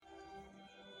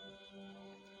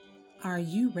Are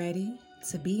you ready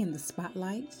to be in the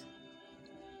spotlight?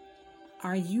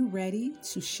 Are you ready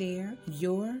to share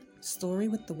your story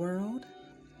with the world?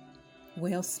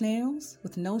 Well, Snails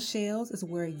with No Shells is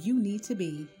where you need to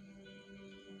be.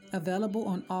 Available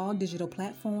on all digital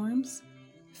platforms,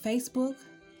 Facebook,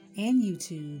 and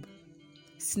YouTube.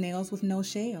 Snails with No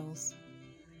Shells.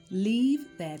 Leave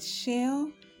that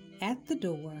shell at the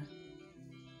door.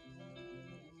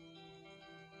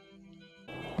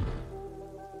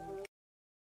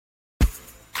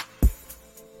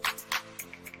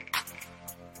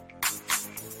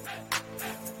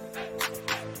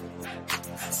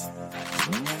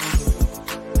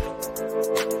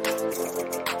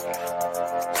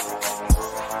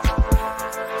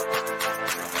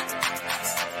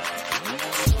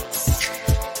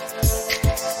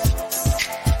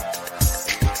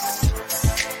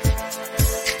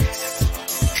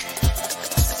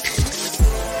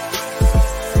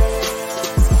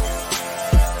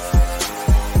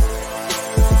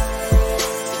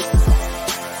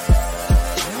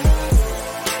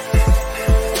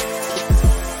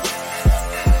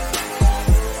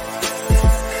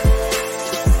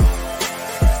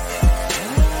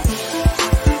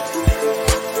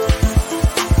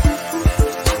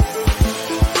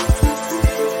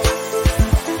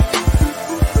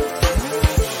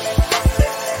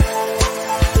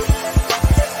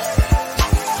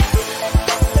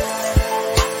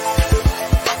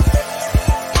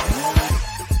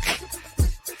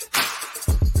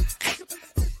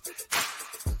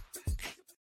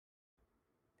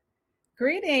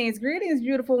 Greetings,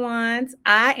 beautiful ones.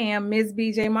 I am Ms.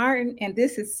 BJ Martin, and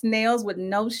this is Snails with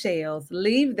No Shells.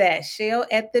 Leave that shell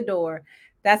at the door.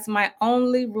 That's my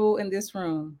only rule in this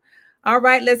room. All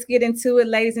right, let's get into it,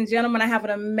 ladies and gentlemen. I have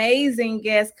an amazing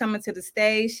guest coming to the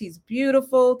stage. She's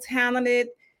beautiful, talented,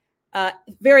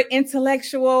 very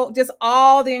intellectual, just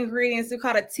all the ingredients. We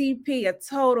call it a TP, a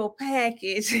total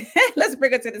package. Let's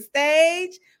bring her to the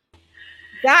stage.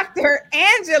 Dr.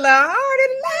 Angela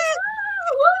Harden.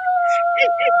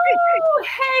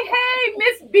 Hey,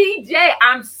 Miss BJ.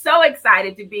 I'm so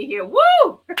excited to be here.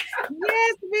 Woo!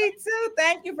 Yes, me too.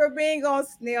 Thank you for being on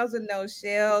Snails with No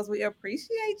Shells. We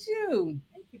appreciate you.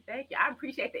 Thank you. I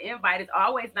appreciate the invite. It's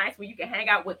always nice when you can hang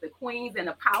out with the queens and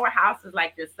the powerhouses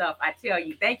like yourself. I tell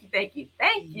you, thank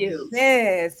you.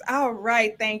 Yes. All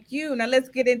right. Thank you. Now let's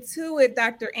get into it,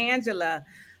 Dr. Angela.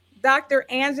 Dr.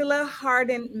 Angela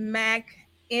Harden Mack,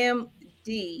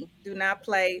 MD. Do not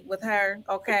play with her.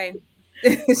 Okay.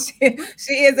 she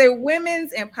is a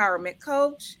women's empowerment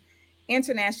coach,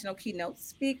 international keynote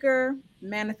speaker,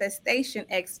 manifestation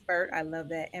expert. I love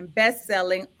that. And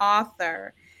best-selling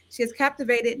author. She has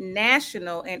captivated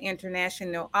national and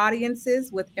international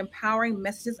audiences with empowering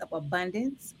messages of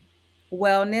abundance,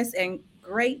 wellness, and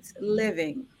great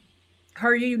living.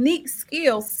 Her unique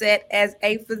skill set as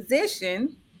a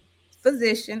physician,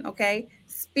 okay,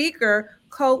 speaker,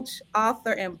 coach,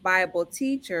 author, and Bible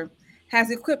teacher has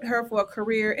equipped her for a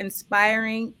career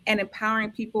inspiring and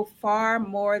empowering people far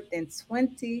more than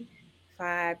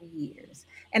 25 years.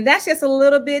 And that's just a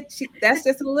little bit. That's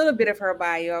just a little bit of her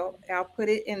bio. I'll put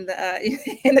it in the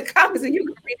in the comments, and you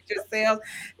can read it yourself.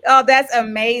 Oh, that's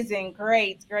amazing!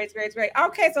 Great.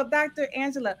 Okay, so Dr.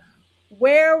 Angela,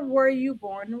 where were you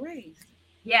born and raised?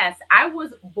 Yes, I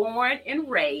was born and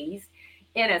raised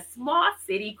in a small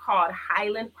city called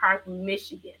Highland Park,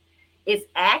 Michigan. It's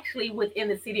actually within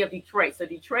the city of Detroit. So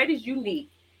Detroit is unique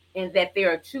in that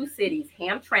there are two cities,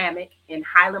 Hamtramck and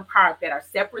Highland Park, that are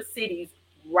separate cities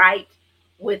right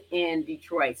within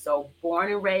Detroit. So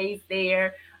born and raised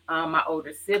there. My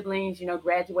older siblings,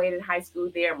 graduated high school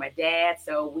there. My dad.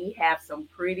 So we have some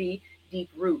pretty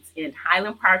deep roots in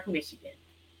Highland Park, Michigan.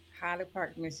 Highland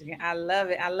Park, Michigan. I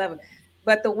love it.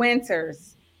 But the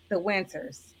winters,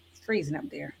 it's freezing up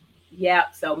there.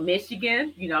 Yep. So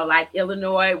Michigan, like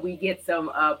Illinois, we get some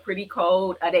pretty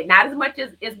cold. Not as much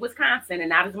as Wisconsin and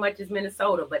not as much as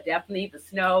Minnesota, but definitely the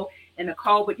snow and the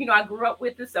cold. But I grew up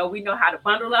with it, so we know how to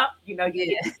bundle up. You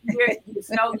get the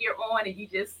snow gear on, and you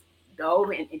just go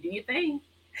and do your thing.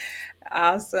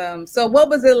 Awesome. So what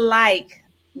was it like?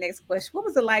 Next question. What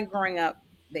was it like growing up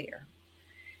there?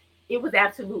 It was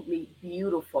absolutely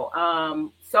beautiful.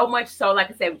 So much so, like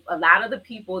I said, a lot of the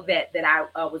people that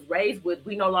I was raised with,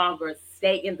 we no longer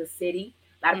stay in the city.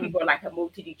 A lot of people are like have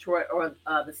moved to Detroit or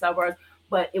the suburbs,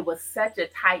 but it was such a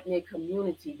tight knit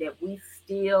community that we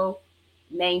still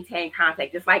maintain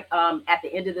contact. Just like at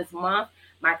the end of this month,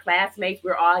 my classmates,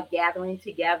 we're all gathering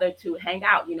together to hang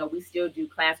out. We still do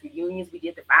class reunions. We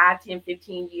did the 5, 10,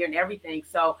 15 year and everything.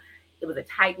 So it was a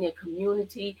tight knit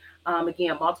community.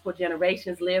 Again, multiple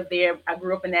generations lived there. I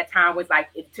grew up in that time was like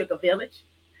it took a village.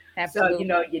 So, Absolutely.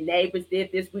 your neighbors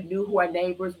did this. We knew who our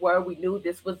neighbors were. We knew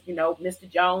this was, Mr.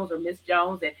 Jones or Miss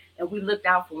Jones, and we looked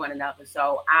out for one another.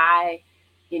 So I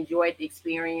enjoyed the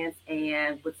experience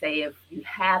and would say if you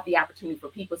have the opportunity for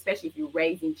people, especially if you're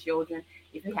raising children,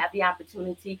 if you have the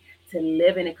opportunity to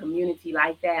live in a community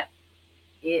like that,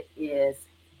 it is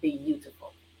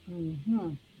beautiful.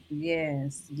 Hmm.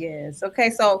 Yes, yes. Okay,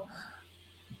 so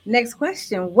next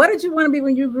question. What did you want to be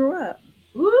when you grew up?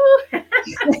 Woo!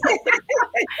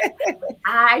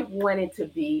 I wanted to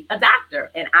be a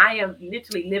doctor, and I am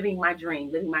literally living my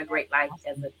dream, living my great life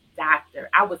as a doctor.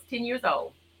 I was 10 years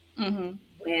old Mm-hmm.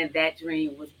 when that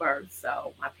dream was birthed.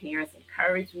 So my parents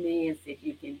encouraged me and said,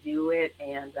 "You can do it."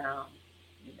 And,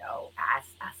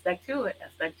 I stuck to it. I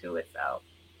stuck to it. So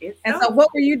it's And so so what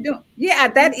were exciting. you doing? Yeah,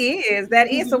 that is.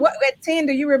 So Mhm. what at 10,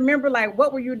 do you remember like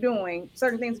what were you doing?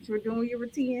 Certain things that you were doing when you were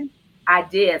 10? I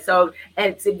did. So,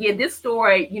 and again, this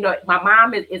story, my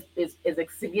mom is a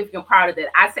significant part of it.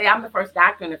 I say I'm the first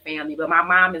doctor in the family, but my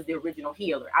mom is the original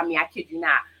healer. I mean, I kid you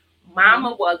not. Mm-hmm.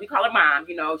 Mama we call her mom,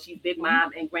 she's big Mm-hmm.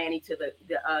 mom and granny to the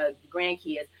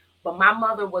grandkids. But my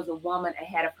mother was a woman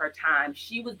ahead of her time.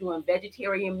 She was doing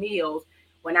vegetarian meals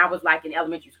when I was like in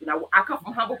elementary school. Now, I come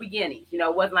from humble beginnings.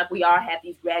 It wasn't like we all had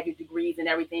these graduate degrees and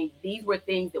everything. These were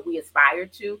things that we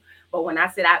aspired to. But when I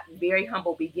said I very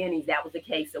humble beginnings, that was the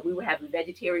case. So we were having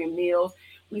vegetarian meals.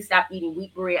 We stopped eating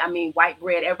wheat bread. I mean, white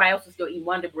bread. Everybody else was still eating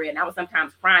Wonder Bread. And I was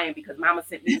sometimes crying because Mama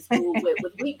sent me to school with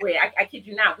wheat bread. I kid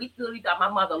you not. We literally thought my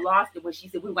mother lost it when she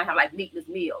said we were going to have like meatless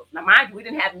meals. Now, mind you, we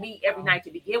didn't have meat every night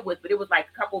to begin with, but it was like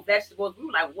a couple of vegetables. We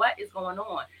were like, what is going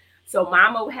on? So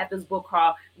Mama had this book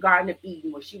called Garden of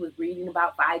Eden, where she was reading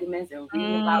about vitamins and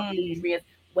reading about Mm. nutrients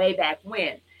way back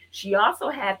when. She also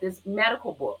had this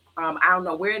medical book. I don't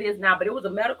know where it is now, but it was a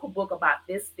medical book about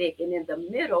this thick. And in the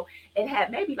middle, it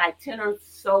had maybe like 10 or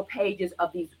so pages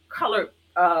of these colored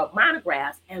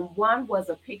monographs. And one was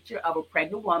a picture of a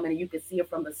pregnant woman, and you could see it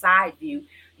from the side view.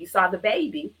 You saw the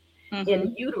baby in the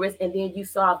Mm-hmm. uterus, and then you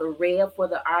saw the red for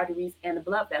the arteries and the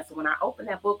blood vessel. When I opened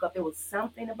that book up, there was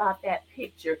something about that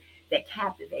picture that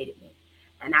captivated me.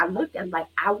 And I looked and like,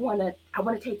 I want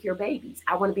to take care of babies.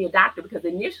 I want to be a doctor because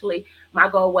initially my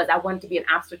goal was I wanted to be an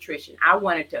obstetrician. I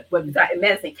wanted to, but in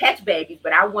medicine, catch babies,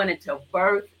 but I wanted to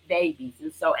birth babies.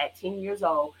 And so at 10 years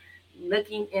old,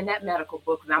 looking in that medical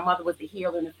book, my mother was the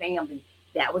healer in the family.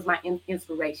 That was my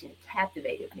inspiration. It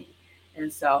captivated me.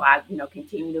 And so I,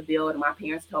 continued to build. And my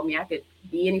parents told me I could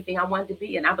be anything I wanted to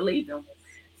be, and I believed them.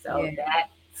 So Yeah. that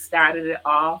started it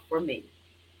all for me.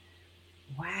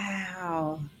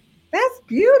 Wow. That's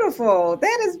beautiful.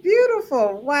 That is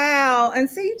beautiful. Wow. And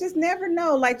see, you just never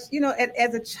know. Like,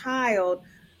 as a child,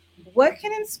 what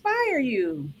can inspire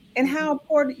you and how Mhm.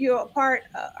 important your part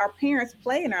our parents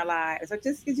play in our lives, or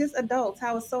just adults,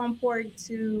 how it's so important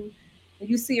to when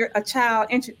you see a child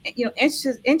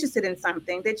interested in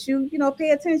something that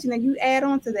pay attention and you add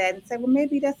on to that and say, well,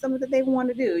 maybe that's something that they want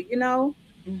to do.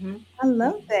 Mhm. I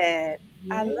love that.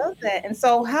 I Yeah. love that. And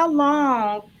so how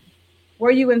long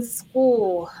were you in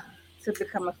school to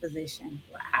become a physician?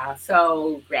 Wow.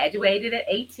 So graduated at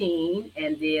 18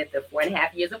 and did the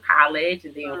 4.5 years of college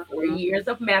and then four Mhm. years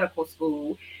of medical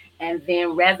school and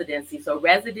then residency. So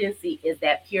residency is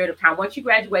that period of time. Once you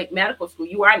graduate medical school,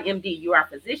 you are an MD, you are a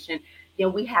physician,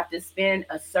 then we have to spend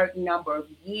a certain number of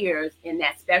years in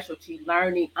that specialty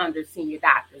learning under senior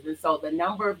doctors. And so the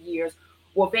number of years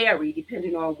will vary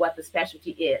depending on what the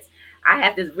specialty is. I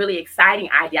had this really exciting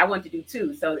idea I wanted to do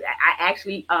too. So I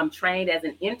actually trained as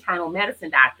an internal medicine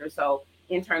doctor. So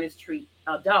internists treat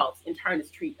adults,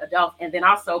 and then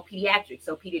also pediatrics,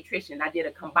 so pediatrician. I did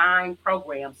a combined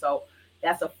program. So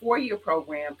that's a 4-year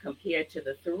program compared to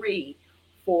the 3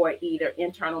 for either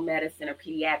internal medicine or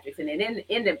pediatrics. And then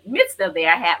in the midst of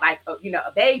there, I had like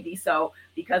a baby. So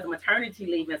because of maternity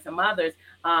leave and some others,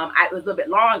 it was a little bit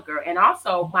longer. And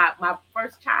also my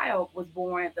first child was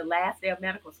born the last day of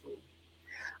medical school.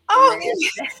 The Oh,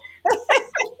 last day.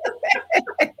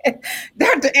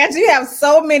 Dr. Angela, you have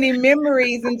so many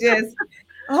memories and just,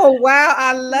 oh, wow,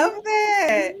 I love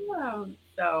that. Yeah.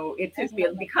 So it took That's me,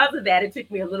 because of that, it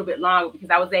took me a little bit longer because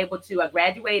I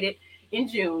graduated in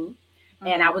June,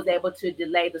 and I Mhm. was able to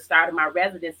delay the start of my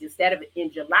residency. Instead of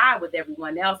in July with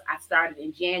everyone else, I started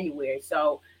in January.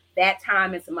 So that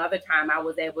time and some other time, I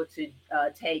was able to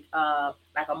take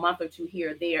like a month or two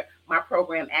here or there. My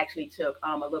program actually took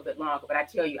a little bit longer. But I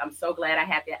tell you, I'm so glad I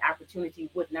had that opportunity,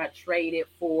 would not trade it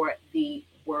for the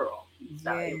world.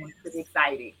 So it was pretty Yes.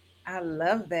 exciting. I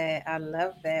love that. I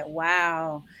love that.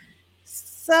 Wow.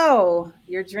 So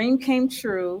your dream came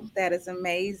true. That is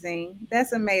amazing.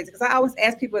 That's amazing. Because I always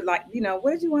ask people, like,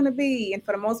 what did you want to be? And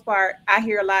for the most part, I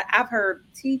hear a lot. I've heard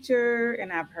teacher,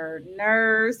 and I've heard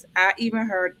nurse. I even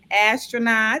heard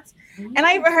astronaut, and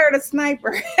I even heard a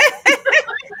sniper.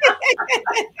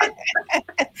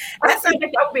 That That's a, sounds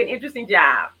like that would be an interesting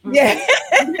job. yeah.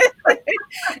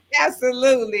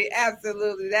 Absolutely,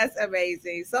 absolutely. That's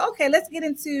amazing. So okay, let's get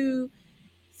into,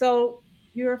 so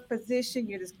you're a physician,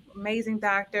 you're this amazing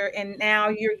doctor, and now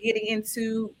you're getting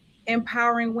into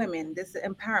empowering women. This is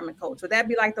empowerment coach. Would that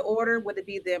be like the order? Would it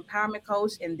be the empowerment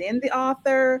coach and then the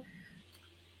author?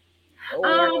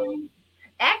 Or Um,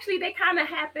 Actually, they kind of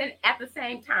happen at the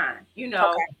same time.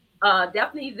 okay.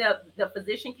 Definitely the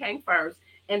physician came first,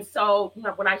 and so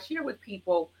when I share with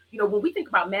people, when we think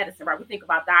about medicine, right, we think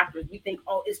about doctors, we think,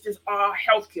 oh, it's just all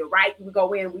healthcare, right? We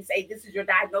go in, we say this is your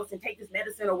diagnosis, and take this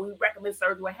medicine, or we recommend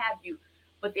surgery, what have you.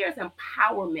 But there's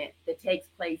empowerment that takes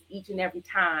place each and every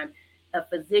time a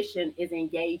physician is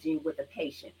engaging with a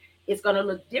patient. It's going to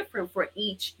look different for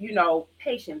each,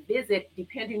 patient visit,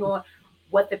 depending on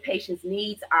what the patient's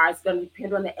needs are. It's going to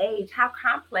depend on the age. How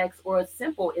complex or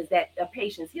simple is that a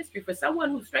patient's history? For someone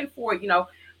who's straightforward,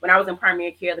 when I was in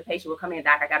primary care, the patient would come in,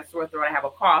 doc, I got a sore throat, I have a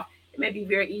cough. It may be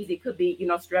very easy. It could be,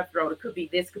 strep throat. It could be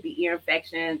this, could be ear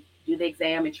infection, do the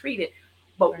exam and treat it.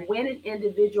 But Right. when an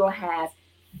individual has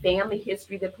family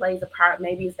history that plays a part,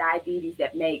 maybe it's diabetes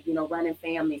that may, run in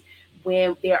families.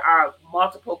 When there are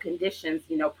multiple conditions,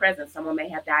 present, someone may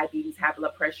have diabetes, high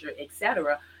blood pressure,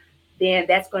 etc., then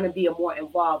that's going to be a more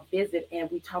involved visit.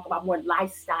 And we talk about more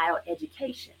lifestyle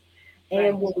education. Right.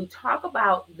 And when we talk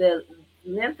about the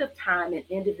length of time an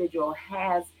individual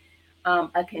has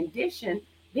a condition,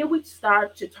 then we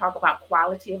start to talk about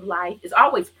quality of life. It's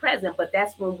always present, but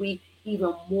that's when we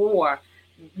even more,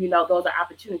 those are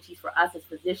opportunities for us as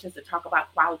physicians to talk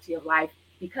about quality of life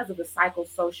because of the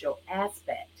psychosocial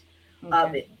aspect of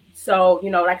Okay. it. So,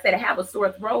 like I said, to have a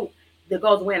sore throat that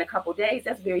goes away in a couple of days,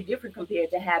 that's very different compared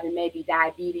to having maybe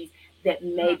diabetes that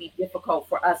may be difficult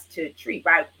for us to treat,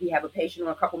 right? We have a patient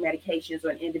on a couple medications, or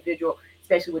an individual,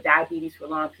 especially with diabetes for a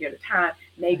long period of time,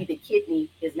 maybe the kidney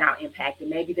is now impacted.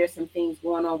 Maybe there's some things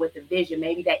going on with the vision.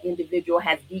 Maybe that individual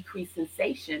has decreased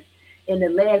sensation in the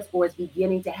legs, or is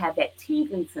beginning to have that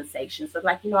tingling sensation. So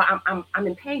like, I'm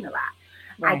in pain a lot.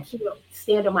 I Right. can't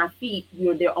stand on my feet.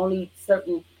 There are only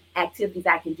certain activities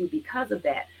I can do because of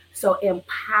that. So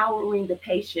empowering the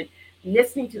patient,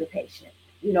 listening to the patient,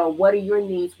 what are your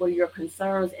needs, what are your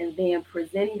concerns, and then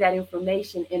presenting that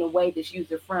information in a way that's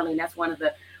user friendly. And that's one of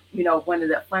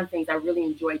the fun things I really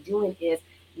enjoy doing is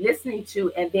listening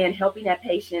to and then helping that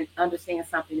patient understand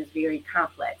something that's very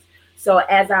complex. So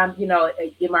as I'm, in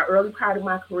my early part of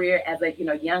my career as a,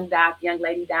 young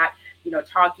lady doc,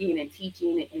 talking and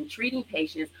teaching and treating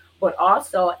patients, but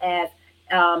also as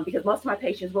because most of my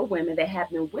patients were women, they have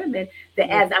been women, that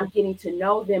Yeah. as I'm getting to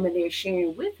know them and they're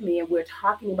sharing with me and we're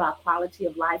talking about quality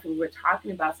of life and we're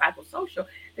talking about psychosocial,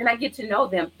 then I get to know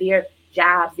them, their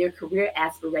jobs, their career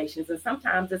aspirations. And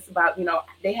sometimes it's about,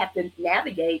 they have to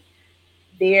navigate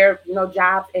their,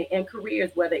 jobs and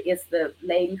careers, whether it's the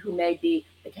lady who may be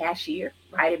the cashier,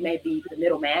 right? It may be the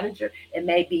middle manager. It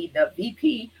may be the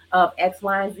VP of X,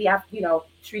 Y, and Z. I've,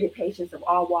 treated patients of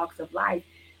all walks of life.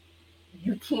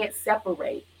 You can't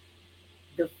separate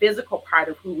the physical part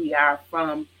of who we are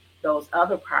from those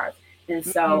other parts. And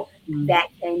so Mhm. that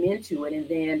came into it. And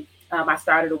then I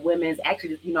started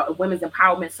actually, a women's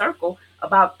empowerment circle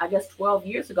about, I guess, 12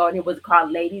 years ago. And it was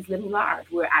called Ladies Living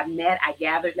Large, where I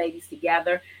gathered ladies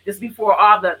together. This before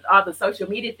all the social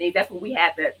media things. That's when we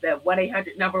had the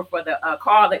 1-800 number for the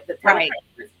call, the Right.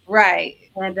 teleconference. Right.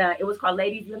 And it was called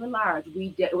Ladies Living Large.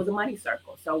 It was a money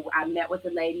circle. So I met with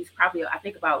the ladies probably, I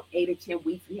think, about 8 or 10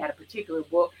 weeks. We had a particular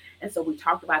book. And so we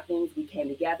talked about things. We came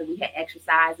together. We had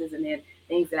exercises and then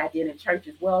things that I did in church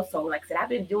as well. So, like I said, I've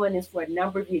been doing this for a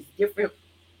number of years, different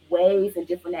ways and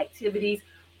different activities,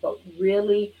 but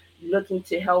really looking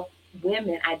to help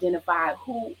women identify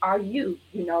who are you.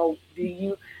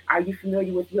 Are you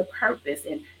familiar with your purpose,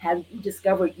 and have you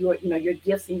discovered your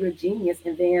gifts and your genius,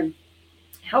 and then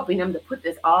helping them to put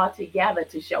this all together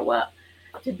to show up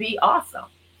to be awesome.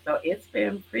 So it's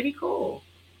been pretty cool.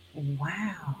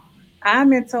 Wow.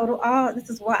 I'm in total awe. This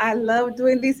is why I love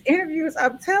doing these interviews.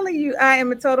 I'm telling you, I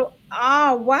am in total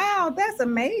awe. Wow, that's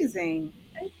amazing.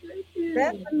 Thank you. Thank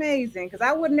That's you. amazing because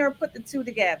I would never put the two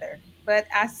together, but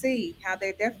I see how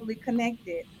they're definitely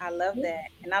connected. I love Yeah, that.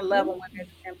 And I love yeah. when women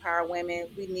empower women.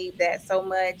 We need that so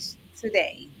much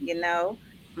today.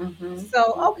 Mm-hmm.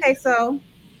 So, okay, so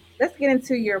let's get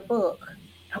into your book.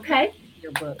 Okay.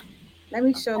 Your book. Let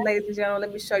me show, ladies and gentlemen,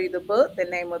 let me show you the book, the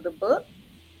name of the book.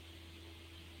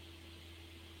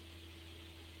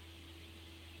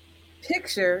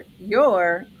 Picture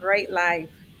Your Great Life: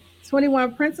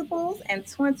 21 Principles and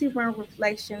 21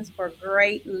 Reflections for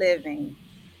Great Living.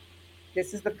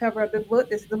 This is the cover of the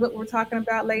book. This is the book we're talking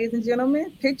about, ladies and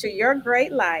gentlemen. Picture Your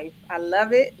Great Life. I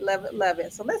love it, love it, love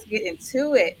it. So let's get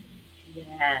into it.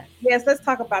 Yes. Yes, let's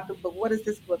talk about the book. What is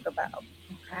this book about?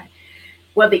 Okay.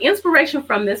 Well, the inspiration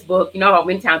from this book,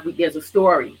 many times there's a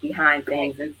story behind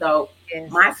things. And so Yes.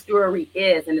 my story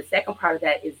is, and the second part of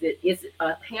that is that it's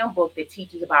a handbook that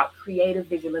teaches about creative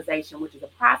visualization, which is a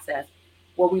process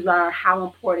where we learn how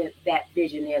important that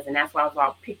vision is. And that's why I was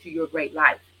all picture your great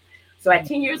life. So at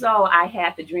 10 years old, I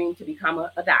had the dream to become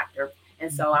a doctor.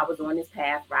 And so I was on this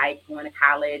path, right, going to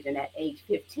college. And at age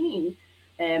 15,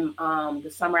 and the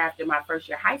summer after my first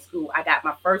year of high school, I got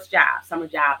my first job, summer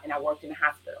job, and I worked in a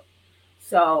hospital.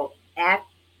 So at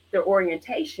the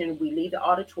orientation, we leave the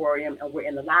auditorium and we're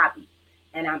in the lobby.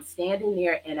 And I'm standing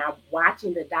there and I'm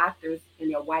watching the doctors in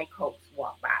their white coats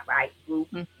walk by, right? Group,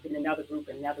 then another group,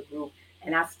 and another group.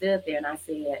 And I stood there and I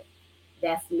said,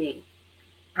 that's me.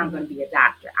 I'm going to be a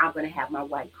doctor. I'm going to have my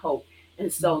white coat.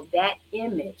 And so that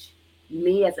image,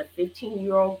 me as a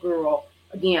 15-year-old girl,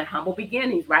 again, humble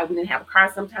beginnings, right? We didn't have a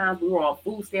car sometimes. We were on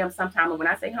food stamps sometimes. And when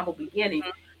I say humble beginnings,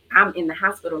 I'm in the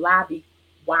hospital lobby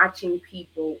watching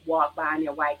people walk by in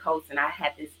their white coats. And I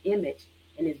had this image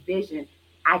and this vision.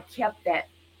 I kept that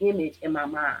image in my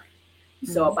mind.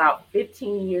 So about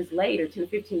 15 years later, 10 to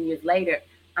 15 years later,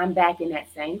 I'm back in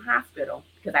that same hospital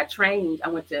because I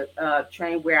went to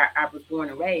train where I was born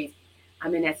and raised.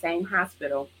 I'm in that same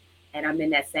hospital and I'm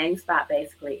in that same spot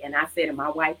basically. And I said in my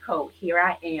white coat, here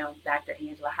I am, Dr.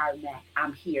 Angela Hardin-Mack.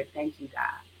 I'm here. Thank you,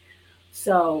 God.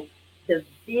 So the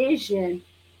vision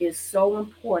is so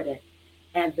important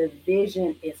and the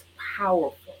vision is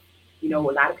powerful. A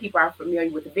lot of people are familiar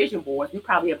with the vision boards. We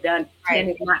probably have done 10,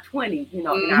 if not 20, in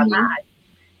our lives.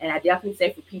 And I definitely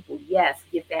say for people, yes,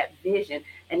 get that vision.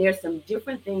 And there's some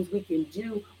different things we can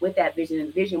do with that vision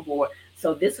and vision board.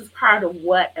 So this is part of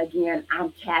what, again,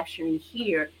 I'm capturing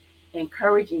here,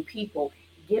 encouraging people,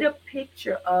 get a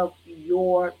picture of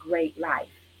your great life.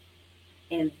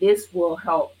 And this will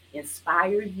help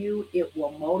inspire you. It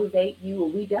will motivate you.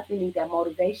 And we definitely need that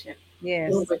motivation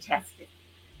when we're tested,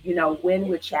 when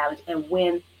we're challenged. And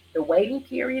when the waiting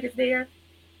period is there,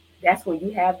 that's when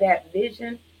you have that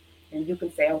vision and you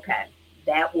can say, okay,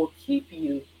 that will keep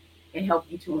you and help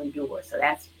you to endure. So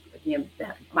that's, again,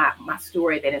 my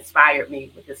story that inspired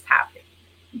me with this topic.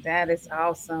 That is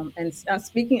awesome. And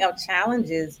speaking of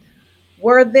challenges,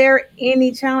 were there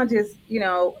any challenges,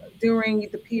 during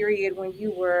the period when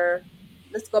you were,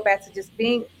 let's go back to just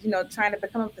being, trying to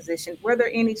become a physician? Were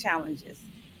there any challenges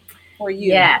for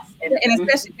you? Yes. And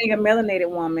especially being a melanated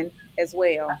woman as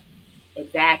well.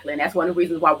 Exactly. And that's one of the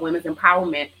reasons why women's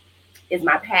empowerment is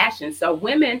my passion. So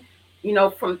women,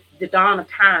 from the dawn of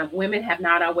time, women have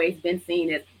not always been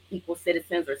seen as equal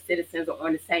citizens or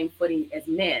on the same footing as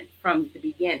men from the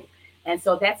beginning. And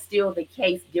so that's still the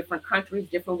case. Different countries,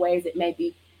 different ways. It may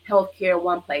be healthcare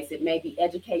one place, it may be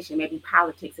education, it may be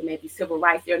politics, it may be civil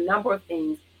rights. There are a number of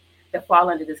things that fall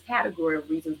under this category of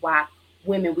reasons why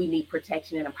women, we need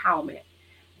protection and empowerment.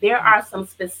 There are some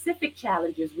specific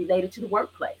challenges related to the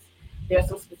workplace. There are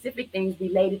some specific things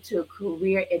related to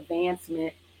career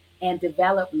advancement and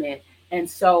development. And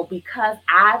so, because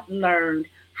I've learned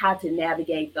how to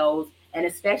navigate those, and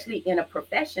especially in a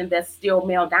profession that's still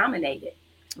male dominated,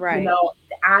 Right.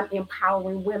 I'm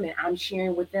empowering women. I'm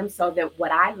sharing with them so that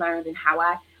what I learned and how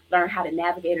I learned how to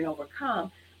navigate and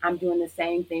overcome, I'm doing the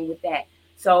same thing with that.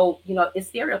 So, it's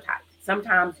stereotypes.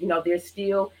 Sometimes, there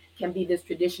still can be this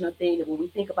traditional thing that when we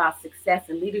think about success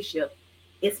and leadership,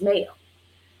 it's male.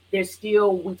 There's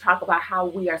still, we talk about how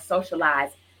we are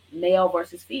socialized, male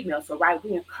versus female. So, right,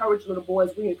 we encourage little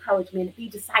boys, we encourage men to be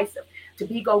decisive, to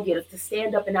be go-getters, to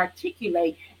stand up and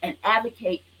articulate and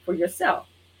advocate for yourself.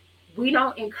 We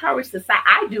don't encourage society.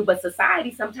 I do, but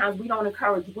society, sometimes we don't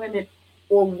encourage women,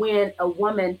 or when a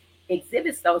woman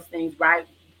exhibits those things, right,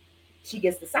 she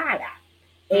gets the side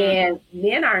eye. And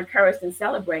men are encouraged and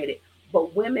celebrated,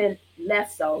 but women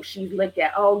less so. She's looked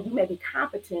at, oh, you may be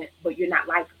competent, but you're not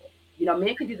likable.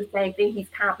 Men can do the same thing. He's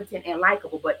competent and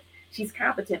likable, but she's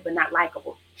competent but not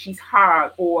likable. She's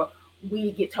hard, or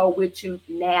we get told we're too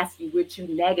nasty, we're too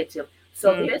negative.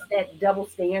 So there's that double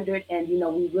standard, and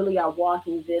we really are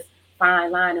walking this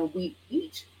fine line, and we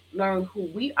each learn who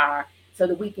we are so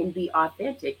that we can be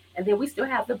authentic. And then we still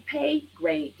have the pay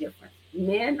grade difference.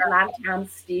 Men a lot of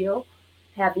times still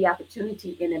have the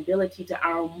opportunity and ability to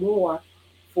earn more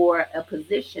for a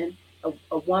position.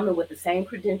 A woman with the same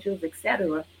credentials,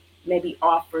 etc., may be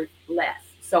offered less.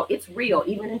 So it's real.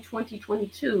 Even in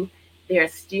 2022, there are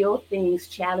still things,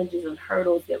 challenges, and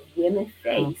hurdles that women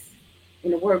face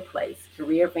in the workplace,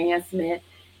 career advancement,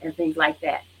 and things like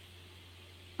that.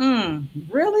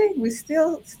 Really? We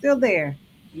still there.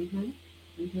 Hmm.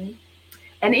 Hmm.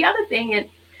 And the other thing, and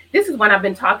this is what I've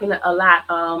been talking a lot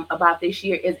about this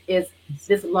year, is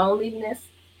this loneliness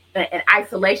and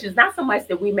isolation. It's not so much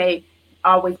that we may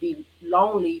always be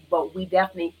lonely, but we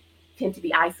definitely tend to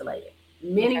be isolated.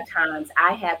 Okay. Many times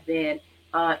I have been,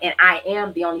 and I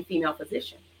am the only female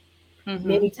physician. Mm-hmm.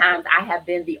 Many times I have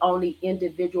been the only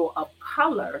individual of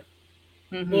color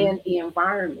Mm-hmm. in the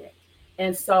environment.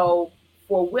 And so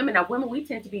for women, now women, we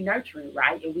tend to be nurturing,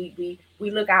 right? And we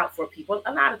look out for people.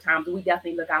 A lot of times we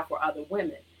definitely look out for other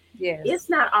women. Yes. It's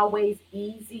not always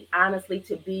easy, honestly,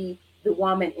 to be the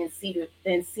woman in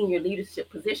senior leadership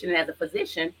position. And as a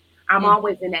physician, I'm Mm,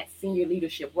 always in that senior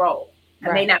leadership role. I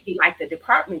may right. not be like the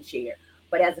department chair,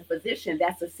 but as a physician,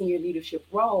 that's a senior leadership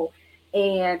role.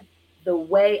 And the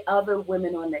way other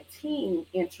women on the team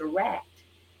interact,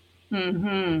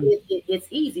 Mm-hmm. it's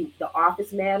easy. The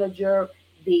office manager,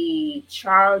 the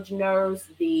charge nurse,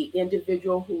 the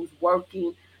individual who's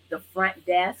working the front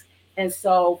desk. And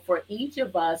so for each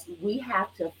of us, we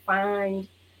have to find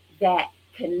that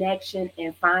connection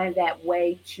and find that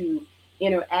way to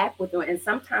interact with them. And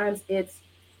sometimes it's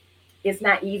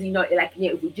not easy. Like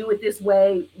if we do it this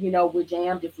way, we're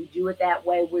jammed. If we do it that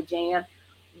way, we're jammed.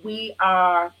 We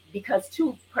are, because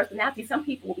two personality. Some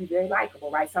people will be very likable,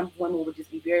 right? Some women will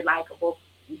just be very likable.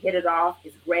 You hit it off.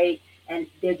 It's great, and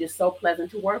they're just so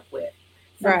pleasant to work with.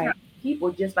 Right. Sometimes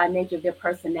people, just by nature of their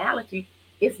personality,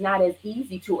 it's not as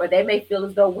easy to, or they may feel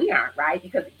as though we aren't, right?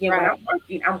 Because again, when Right. I'm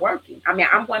working, I'm working. I mean,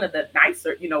 I'm one of the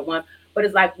nicer, ones, but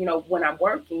it's like, when I'm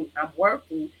working, I'm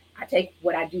working. I take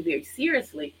what I do very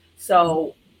seriously. Mhm.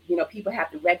 So, people have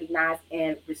to recognize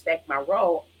and respect my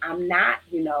role. I'm not,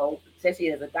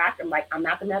 especially as a doctor, I'm like, I'm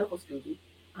not the medical student.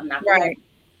 I'm not the nurse. Right.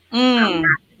 I'm Mm,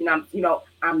 not,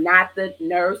 I'm not the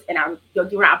nurse. And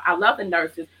I love the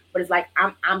nurses, but it's like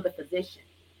I'm the physician.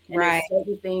 And there's right.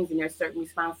 certain things and there's certain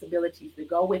responsibilities that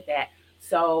go with that.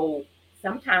 So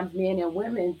sometimes men and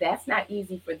women, that's not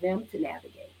easy for them to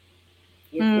navigate.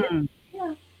 It Mm.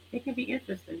 yeah, it can be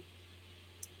interesting.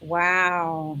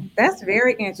 Wow. That's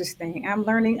very interesting. I'm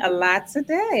learning a lot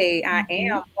today. I Hmm.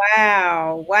 am.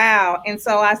 Wow. Wow. And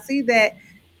so I see that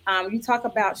you talk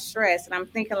about stress, and I'm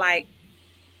thinking like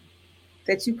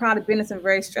that you probably been in some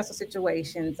very stressful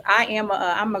situations. I'm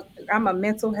a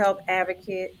mental health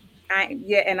advocate.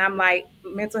 Yeah, and I'm like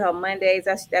mental health Mondays.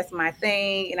 That's my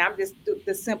thing, and I'm just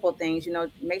the simple things.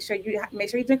 Make sure you're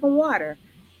drinking water,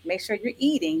 make sure you're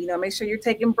eating. Make sure you're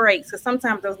taking breaks. Because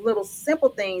sometimes those little simple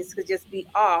things could just be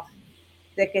off.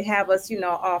 That could have us,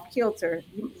 off kilter.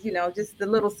 Just the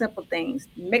little simple things.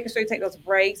 Making sure you take those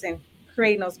breaks and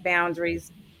creating those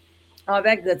boundaries, all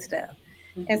that good stuff.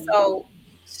 And Hmm. so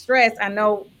stress, I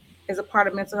know, is a part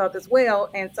of mental health as well.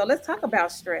 And so let's talk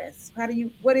about stress.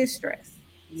 What is stress?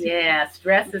 Yeah,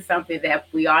 stress is something that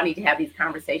we all need to have these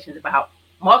conversations about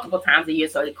multiple times a year.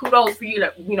 So kudos for you,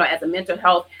 as a mental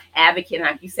health advocate, and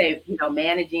like you say,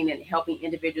 managing and helping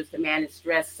individuals to manage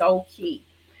stress, so key.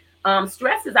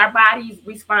 Stress is our body's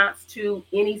response to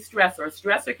any stressor. A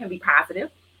stressor can be positive,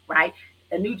 right?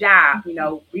 A new job,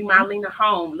 Mhm. remodeling a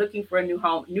home, looking for a new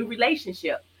home, new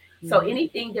relationship. So Mhm.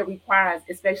 anything that requires,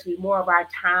 especially more of our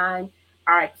time,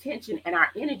 our attention, and our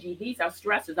energy, these are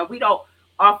stressors. And we don't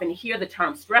often hear the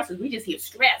term stressors. We just hear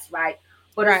stress, right?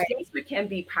 But a Right. stressor can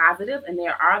be positive, and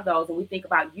there are those. And we think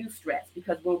about eustress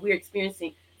because when we're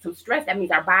experiencing some stress, that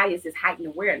means our body is this heightened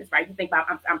awareness, right? You think about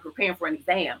I'm preparing for an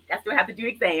exam. I still have to do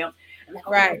exams. I'm like,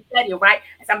 okay, I'm Right. studying, right?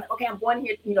 And so I'm like, okay, I'm going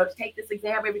here, to take this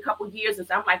exam every couple of years. And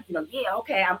so I'm like, yeah,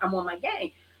 okay, I'm on my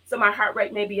game. So my heart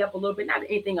rate may be up a little bit, not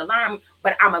anything alarming,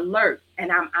 but I'm alert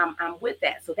and I'm with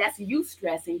that. So that's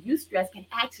eustress, and eustress can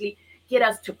actually get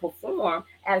us to perform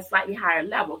at a slightly higher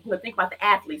level. Think about the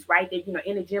athletes, right? They're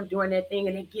in the gym doing their thing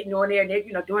and they're getting on there and they're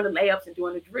doing the layups and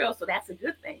doing the drills. So that's a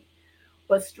good thing.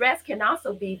 But stress can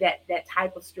also be that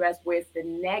type of stress where it's the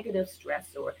negative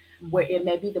stressor, where Mhm. it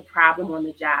may be the problem on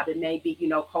the job. It may be,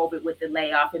 COVID with the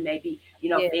layoff. It may be,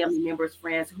 family Yes. members,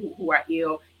 friends who are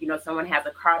ill. Someone has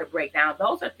a car to break down.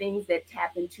 Those are things that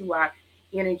tap into our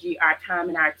energy, our time,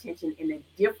 and our attention in a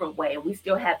different way. And we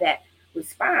still have that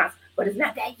response, but it's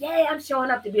not that, yeah, I'm showing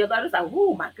up to be alert. It's like,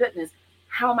 oh my goodness,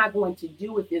 how am I going to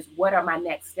do with this? What are my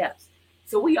next steps?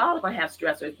 So we all are going to have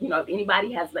stressors. If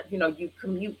anybody has, you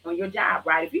commute on your job,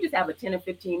 right? If you just have a 10 or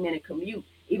 15-minute commute,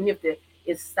 even if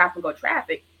it's stop and go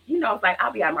traffic, it's like,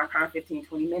 I'll be out of my car in 15,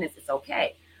 20 minutes. It's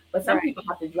okay. But some Right. people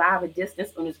have to drive a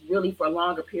distance when it's really for a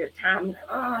longer period of time. Like,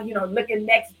 oh, looking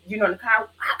next, in the car,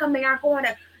 how come they aren't going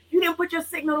to, you didn't put your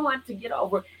signal on to get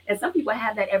over. And some people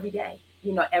have that every day,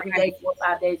 every Right. day, 4 or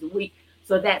 5 days a week.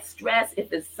 So that stress,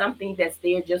 if it's something that's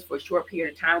there just for a short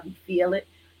period of time, we feel it,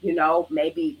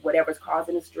 maybe whatever's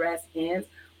causing the stress ends.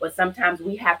 But sometimes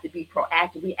we have to be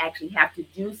proactive. We actually have to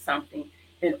do something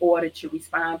in order to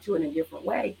respond to it in a different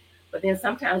way. But then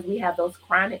sometimes we have those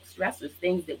chronic stressors,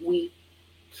 things that we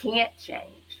can't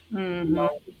change. Mm-hmm.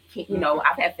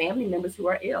 I've had family members who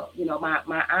are ill.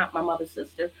 My aunt, my mother's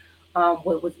sister,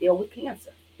 was ill with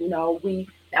cancer. We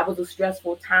that was a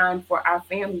stressful time for our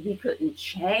family. We couldn't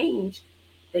change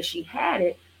that she had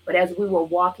it, but as we were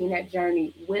walking that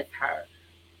journey with her,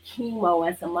 chemo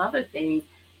and some other things,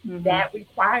 that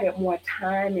required more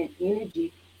time and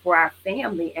energy for our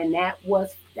family, and that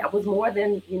was more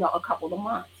than a couple of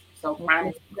months. So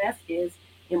chronic stress is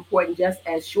important just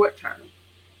as short term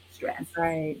stress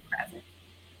Right. present.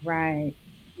 Right.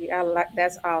 Yeah, I like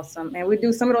that's awesome. And we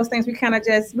do some of those things we kind of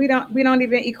just we don't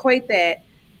even equate that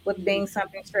with being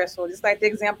something stressful. Just like the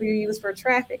example you use for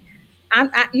traffic. And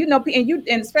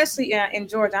and especially in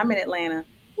Georgia, I'm in Atlanta.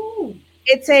 Ooh.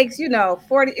 It takes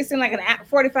 40. It's in like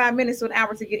 45 minutes to an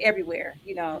hour to get everywhere.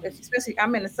 Especially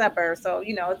I'm in the suburbs, so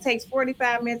it takes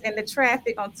 45 minutes, and the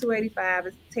traffic on 285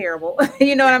 is terrible.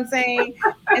 You know what I'm saying?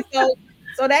 And so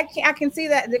I can see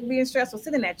that being stressful,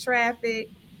 sitting in that traffic,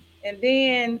 and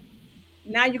then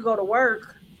now you go to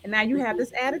work, and now you have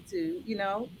this attitude.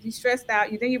 You stressed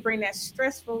out. You bring that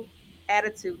stressful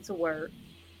attitude to work,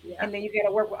 Yeah. and then you got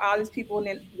to work with all these people,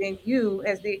 and then you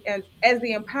as the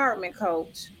empowerment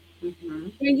coach, Mm-hmm.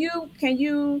 can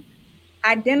you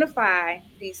identify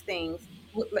these things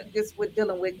just with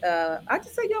dealing with I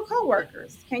just say your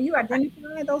coworkers? Can you Okay.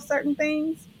 identify those certain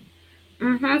things?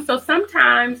 So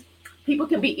sometimes people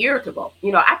can be irritable.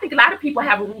 I think a lot of people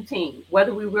have a routine,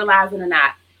 whether we realize it or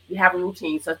not. You have a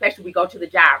routine. So especially we go to the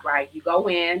job, right? You go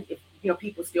in, if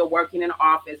people still working in the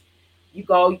office, you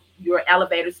go your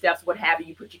elevator steps, what have you.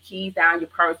 You put your keys down, your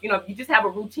purse. You just have a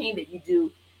routine that you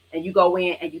do, and you go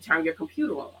in and you turn your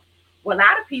computer on. Well, a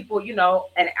lot of people, and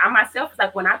I myself, is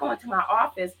like when I go into my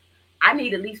office, I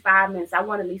need at least 5 minutes. I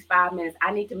want at least 5 minutes.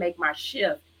 I need to make my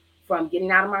shift from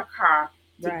getting out of my car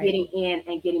to Right. getting in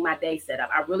and getting my day set up.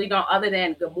 I really don't, other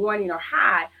than good morning or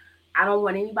hi, I don't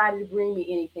want anybody to bring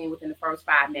me anything within the first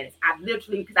 5 minutes. I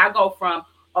literally, because I go from,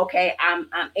 okay, I'm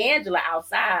Angela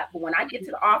outside, but when I get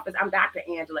to the office, I'm Dr.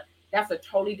 Angela. That's a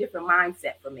totally different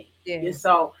mindset for me. And Yes.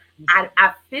 so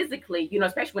I physically,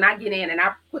 especially when I get in and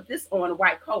I put this on a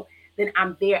white coat, then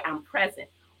I'm there, I'm present.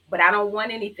 But I don't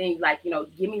want anything like,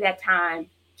 give me that time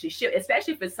to shift,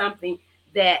 especially if it's something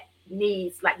that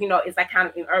needs, like, it's like kind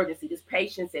of an urgency. This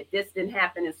patient said this didn't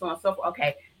happen and so on and so forth.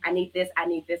 Okay, I need this, I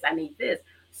need this, I need this.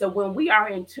 So when we are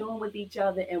in tune with each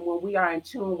other and when we are in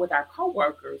tune with our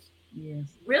coworkers, Yes.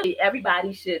 really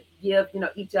everybody should give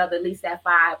each other at least that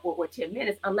 5 or 10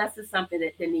 minutes, unless it's something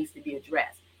that needs to be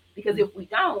addressed. Because if we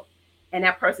don't, and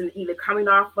that person is either coming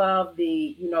off of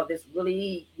the this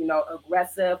really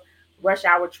aggressive rush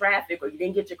hour traffic, or you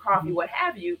didn't get your coffee, what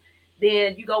have you,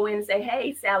 then you go in and say,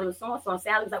 hey, Sally was so and so, and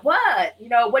Sally's like, what, I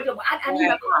need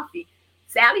my coffee.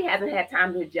 Sally hasn't had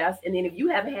time to adjust, and then if you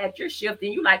haven't had your shift,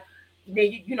 then you like,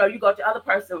 then you go to the other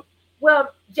person.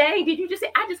 Well, Jane, did you just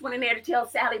say, I just went in there to tell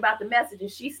Sally about the message and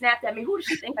she snapped at me. Who does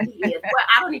she think she is? Well,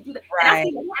 I don't need to do that. And I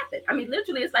see what happened. I mean,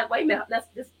 literally, it's like, wait a minute, let's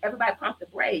just everybody pump the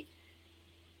brake.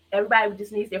 Everybody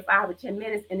just needs their 5 or 10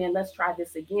 minutes, and then let's try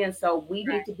this again. So we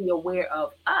need to be aware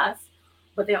of us,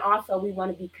 but then also we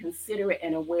want to be considerate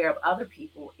and aware of other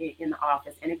people in the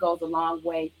office. And it goes a long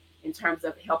way in terms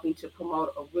of helping to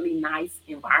promote a really nice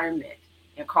environment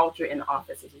and culture in the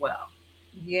office as well.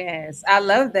 Yes, I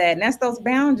love that. And that's those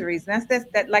boundaries.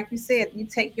 That like you said, you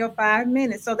take your 5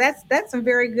 minutes. So that's some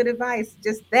very good advice.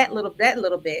 Just that little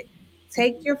bit.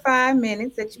 Take Mm-hmm. your 5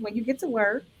 minutes when you get to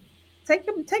work. Take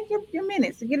your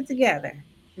minutes to get it together.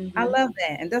 I Mm-hmm. love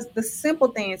that. And that's the simple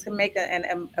things can make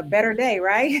a better day,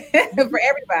 right? For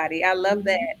everybody. I love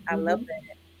that. I love Mm-hmm.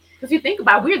 Because you think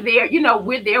about, we're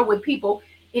there with people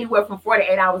anywhere from 4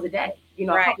 to 8 hours a day, that.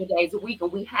 a Right. couple of days a week,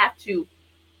 and we have to,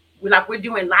 we're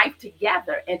doing life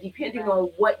together. And depending on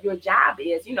what your job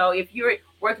is, if you're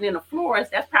working in a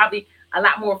florist, that's probably a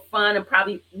lot more fun and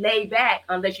probably laid back,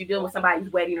 unless you're dealing with somebody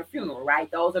who's wedding or funeral, right?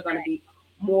 Those are going to be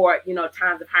more,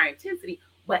 times of higher intensity.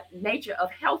 But nature of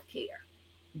healthcare,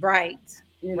 Right.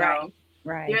 you Right. know,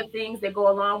 there Right. are things that go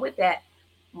along with that.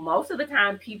 Most of the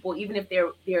time, people, even if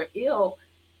they're ill,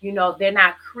 they're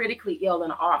not critically ill in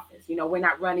the office. We're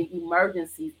not running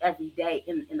emergencies every day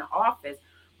in the office,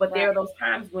 but Right. there are those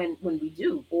times when we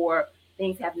do, or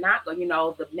things have not gone.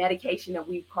 The medication that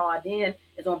we've called in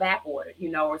is on back order,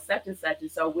 or such and such,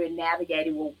 and so we're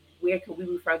navigating. Well, where can we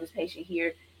refer this patient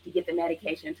here to get the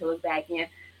medication until it's back in?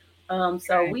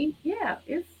 So Right.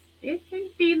 it can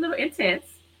be a little intense.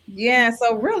 Yeah,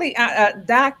 so really,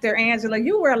 Dr. Angela,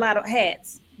 you wear a lot of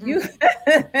hats. You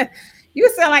Mhm. you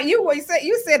sound like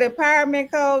you said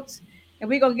empowerment coach, and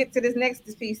we're gonna get to this next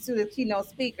piece to the keynote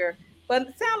speaker. But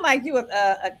it sound like you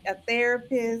a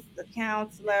therapist, a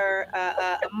counselor,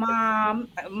 a mom,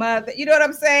 a mother. You know what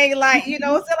I'm saying? Like it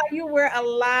sound like you wear a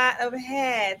lot of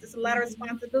hats. It's a lot of Mhm.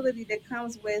 responsibility that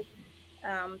comes with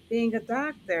being a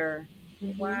doctor.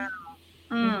 Wow.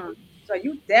 Mhm. Mm. Mhm. So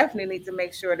you definitely need to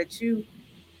make sure that you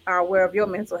are aware of your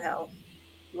mental health,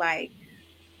 like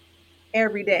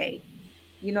every day.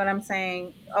 You know what I'm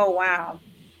saying? Oh wow.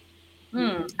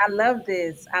 Mhm. I love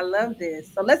this. I love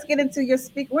this. So let's get into your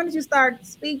speak. When did you start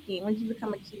speaking? When did you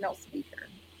become a keynote speaker?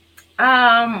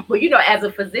 Well, as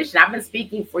a physician, I've been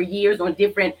speaking for years on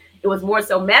different, it was more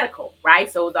so medical, right?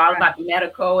 So it was all Right. about the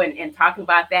medical and talking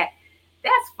about that.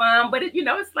 That's fun, but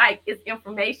it's like it's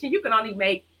information. You can only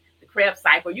make the Krebs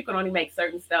cycle, you can only make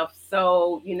certain stuff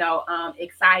so,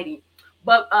 exciting.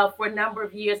 But for a number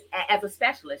of years as a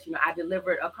specialist, I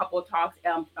delivered a couple of talks,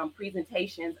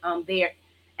 presentations there.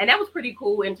 And that was pretty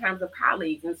cool in terms of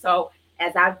colleagues. And so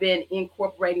as I've been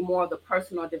incorporating more of the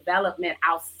personal development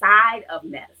outside of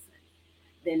medicine,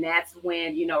 then that's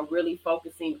when, really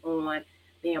focusing on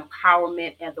the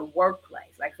empowerment and the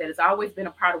workplace. Like I said, it's always been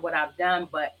a part of what I've done,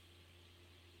 but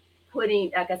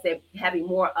putting, like I said, having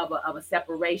more of a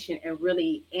separation and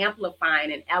really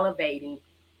amplifying and elevating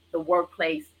the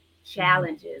workplace Mhm.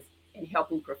 challenges and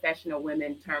helping professional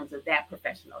women in terms of that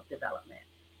professional development.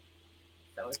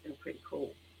 So it's been pretty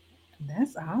cool.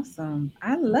 That's awesome.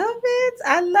 I love it.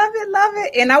 I love it. Love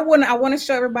it. And I want to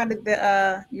show everybody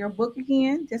the your book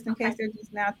again, just in case Okay. they're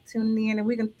just now tuning in.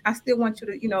 And I still want you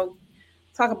to,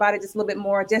 talk about it just a little bit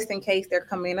more, just in case they're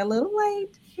coming in a little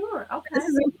late. Sure. This Okay.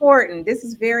 is important. This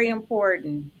is very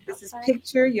important. This is Okay.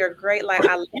 picture. You're great. Like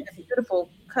I love that beautiful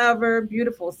cover,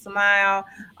 beautiful smile.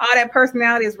 All that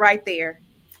personality is right there.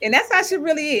 And that's how she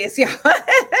really is, y'all.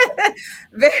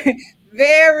 Very,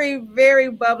 very, very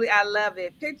bubbly. I love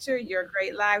it. Picture your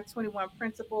great life, 21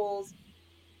 principles.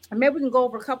 And maybe we can go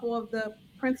over a couple of the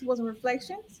principles and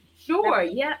reflections. That Sure.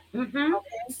 Yeah. okay.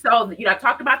 So I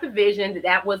talked about the vision.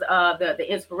 That was the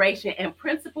inspiration and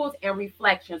principles and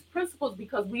reflections. Principles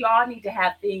because we all need to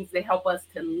have things that help us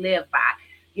to live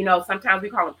by. Sometimes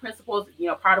we call them principles.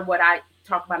 Part of what I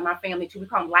talk about in my family too. We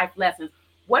call them life lessons.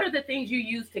 What are the things you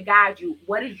use to guide you?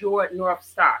 What is your north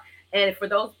star? And for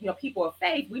those people of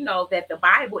faith, we know that the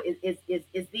Bible is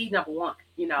the number one.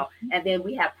 And then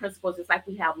we have principles. It's like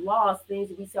we have laws, things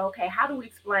that we say, okay, how do we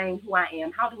explain who I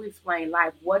am? How do we explain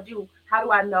life? How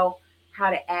do I know how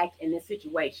to act in this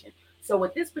situation? So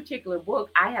with this particular book,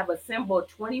 I have assembled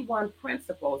 21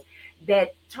 principles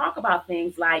that talk about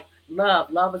things like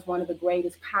love. Love is one of the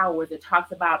greatest powers. It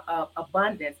talks about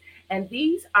abundance. And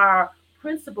these are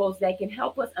principles that can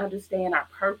help us understand our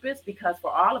purpose, because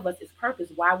for all of us, it's purpose,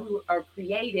 why we are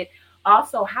created.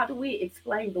 Also, how do we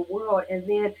explain the world? And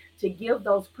then to give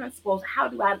those principles, how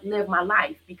do I live my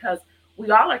life? Because we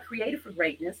all are created for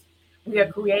greatness. We are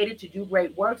Mhm. created to do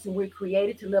great works, and we're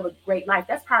created to live a great life.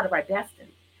 That's part of our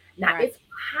destiny. Now, Right. it's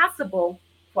possible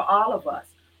for all of us,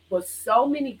 but so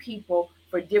many people,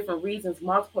 for different reasons,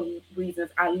 multiple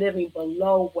reasons, are living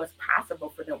below what's possible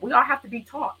for them. We all have to be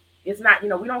taught. It's not, we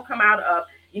don't come out of,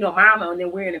 mama, and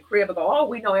then we're in a crib and go, oh,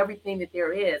 we know everything that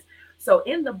there is. So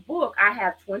in the book, I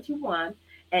have 21,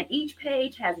 and each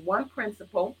page has one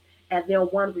principle and then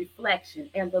one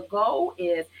reflection. And the goal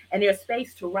is, and there's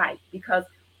space to write, because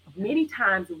Okay. many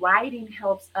times writing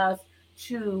helps us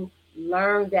to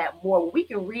learn that more. When we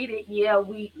can read it, yeah,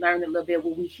 we learn a little bit.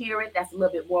 When we hear it, that's a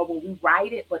little bit more. When we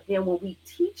write it, but then when we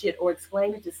teach it or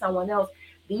explain it to someone else,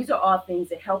 these are all things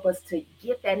that help us to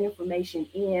get that information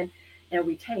in and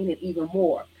retain it even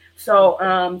more. So,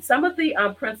 some of the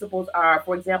principles are,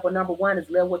 for example, number one is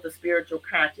live with a spiritual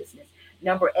consciousness.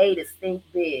 Number eight is think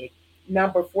big.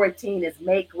 Number 14 is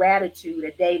make gratitude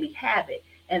a daily habit.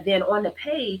 And then on the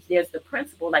page, there's the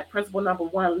principle, like principle number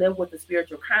one, live with a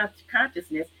spiritual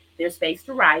consciousness. There's space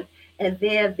to write. And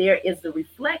then there is the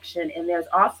reflection, and there's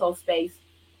also space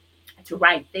to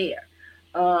write there.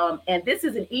 And this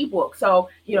is an ebook. So,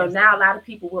 Yes. now a lot of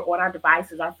people, we're on our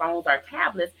devices, our phones, our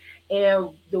tablets, and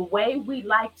the way we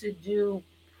like to do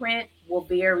print will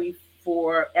vary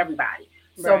for everybody.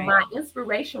 So, Right. my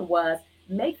inspiration was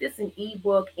make this an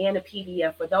ebook and a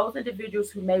PDF for those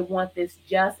individuals who may want this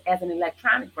just as an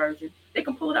electronic version. They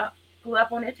can pull it up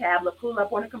on their tablet, pull it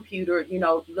up on a computer,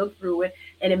 look through it,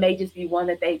 and it may just be one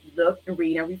that they look and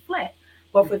read and reflect.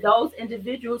 But for those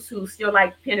individuals who still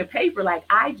like pen and paper, like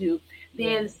I do,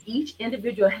 then Yes. each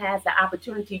individual has the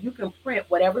opportunity. You can print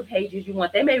whatever pages you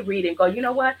want. They may read and go, you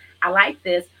know what, I like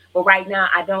this, But right now,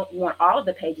 I don't want all of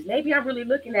the pages. Maybe I'm really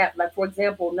looking at, like, for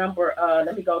example,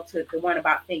 let me go to the one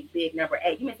about Think Big, number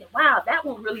 8. You may say, wow, that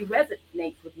one really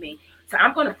resonates with me. So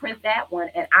I'm going to print that one,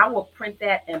 and I will print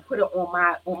that and put it on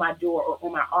my door or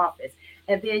on my office.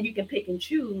 And then you can pick and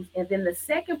choose. And then the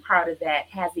second part of that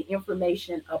has the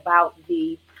information about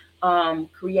the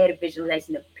creative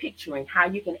visualization, the picturing, how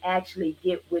you can actually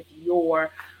get with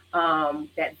your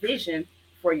that vision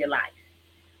for your life.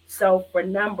 So for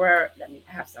number, let me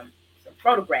have some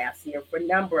photographs here. For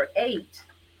number 8,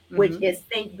 which is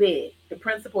Think Big. The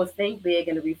principle is Think Big,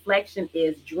 and the reflection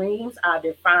is dreams are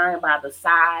defined by the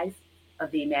size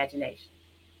of the imagination.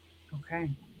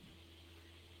 Okay.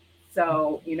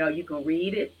 So, you can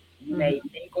read it, you may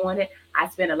think on it. I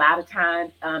spent a lot of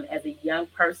time as a young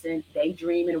person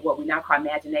daydreaming, what we now call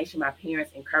imagination. My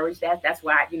parents encouraged that. That's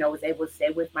why I, was able to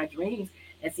stay with my dreams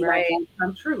and see my dreams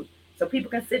come true. So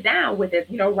people can sit down with it,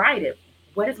 write it.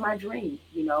 What is my dream?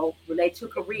 Relate to a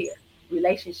career,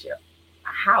 relationship,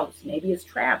 a house, maybe it's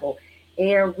travel,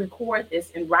 and record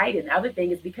this and write it. The other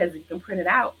thing is because you can print it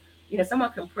out.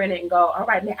 Someone can print it and go, all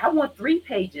right, man, I want 3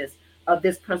 pages of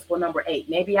this principle number 8.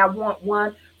 Maybe I want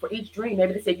one for each dream.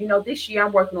 Maybe they say, this year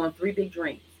I'm working on 3 big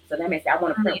dreams. So that means I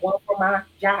want to print one for my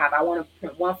job. I want to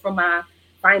print one for my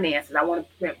finances. I want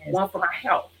to print one for my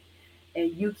health.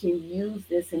 And you can use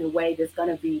this in a way that's going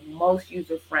to be most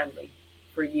user friendly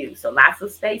for you. So lots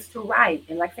of space to write,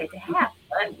 and like I say, to have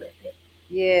fun with it.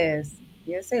 Yes.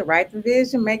 Yes. Say, write the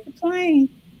vision, make it plain.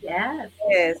 Yes.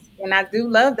 Yes. And I do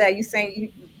love that you saying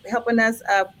you helping us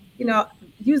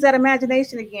use that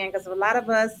imagination again, because a lot of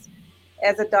us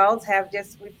as adults have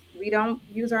just we don't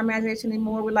use our imagination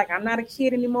anymore. We're like, I'm not a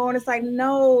kid anymore. And it's like,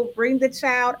 no, bring the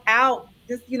child out.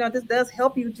 This does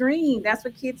help you dream. That's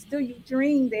what kids do. You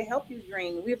dream, they help you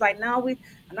dream. We're like, no, I'm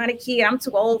not a kid. I'm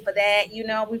too old for that.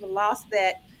 We've lost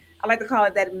that. I like to call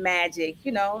it that magic.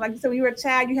 Like you said, when you were a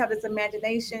child, you have this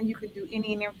imagination. You could do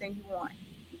any and everything you want,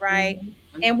 right?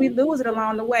 And we lose it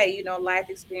along the way. Life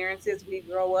experiences. We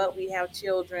grow up. We have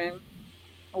children,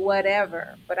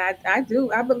 whatever. But I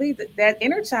believe that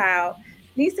inner child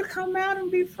needs to come out and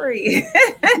be free.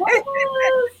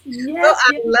 Yes,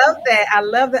 I love that. I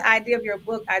love the idea of your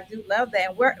book. I do love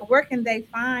that. Where can they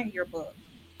find your book?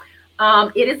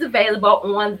 It is available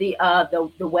on the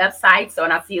website. So,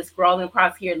 and I see it scrolling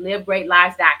across here,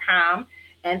 livegreatlives.com.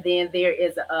 And then there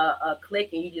is a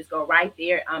click, and you just go right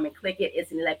there and click it.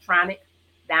 It's an electronic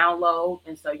download.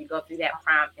 And so you go through that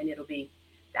prompt, and it'll be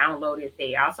downloaded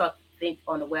there. Also, think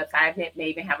on the website may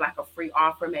even have like a free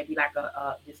offer, maybe like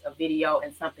just a video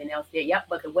and something else there. Yep,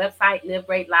 but the website,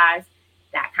 livegreatlives.com.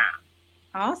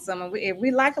 Awesome. And we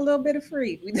like a little bit of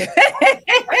free.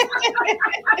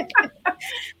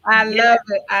 I love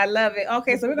it. I love it.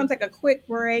 Okay, so we're going to take a quick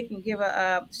break and give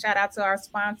a shout out to our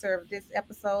sponsor of this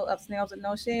episode of Snails with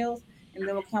No Shells, and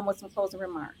then we'll come with some closing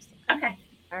remarks. Okay.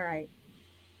 All right.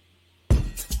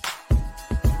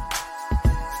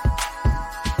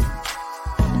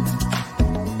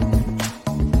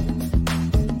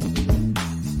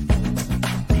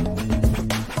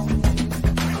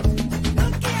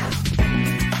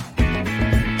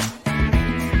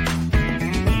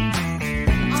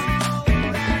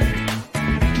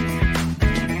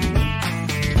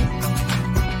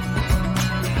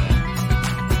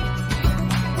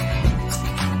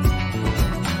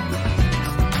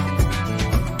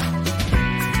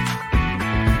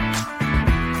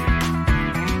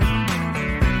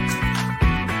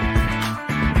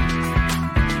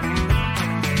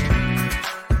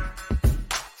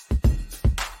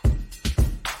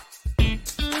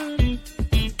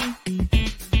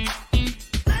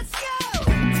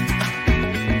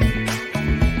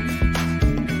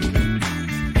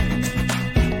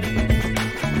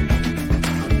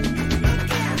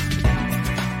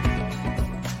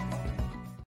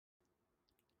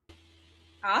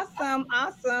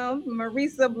 Awesome.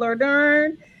 Marisa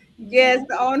Blordern. Yes,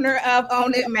 the owner of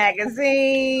Own It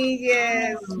Magazine.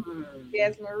 Yes.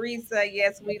 Yes, Marisa.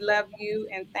 Yes, we love you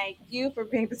and thank you for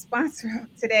being the sponsor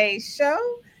of today's show.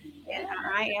 And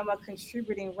I am a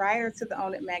contributing writer to the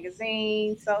Own It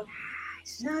Magazine. So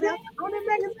shout out to Own It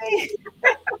Magazine.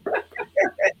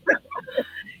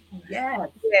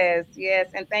 Yes.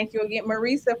 And thank you again,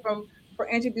 Marisa, for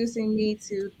introducing me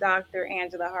to Dr.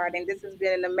 Angela Harding. This has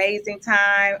been an amazing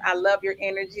time. I love your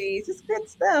energy. It's just good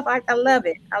stuff. I love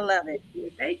it. I love it.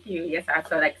 Thank you. Yes, I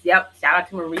saw that. Yep. Shout out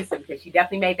to Marisa because she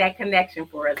definitely made that connection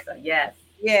for us. So yes.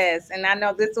 Yes, and I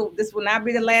know this will not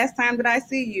be the last time that I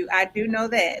see you. I do know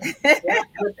that.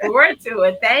 Look forward to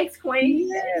it. Thanks, Queen.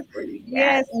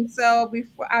 Yes. And so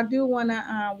before I do want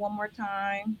to one more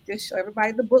time just show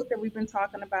everybody the book that we've been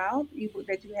talking about, the ebook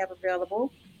that you have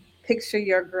available. Picture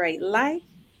Your Great Life,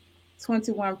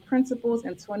 21 Principles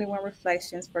and 21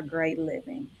 Reflections for Great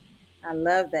Living. I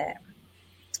love that.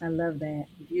 I love that.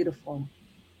 Beautiful.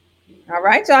 All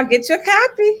right, y'all, get your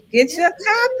copy. Get your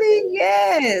copy.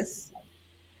 Yes.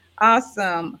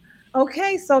 Awesome.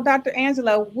 Okay, so Dr.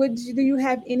 Angela, do you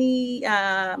have any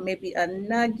maybe a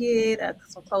nugget,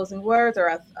 some closing words, or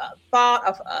a thought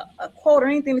of a quote or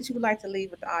anything that you would like to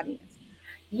leave with the audience?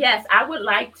 Yes, I would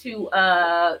like to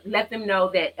let them know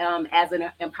that as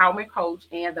an empowerment coach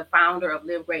and the founder of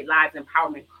Live Great Lives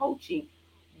Empowerment Coaching,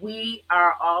 we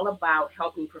are all about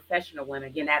helping professional women.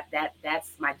 Again,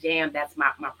 that's my jam, that's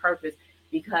my purpose.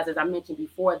 Because as I mentioned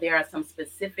before, there are some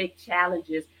specific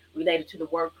challenges related to the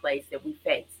workplace that we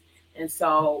face. And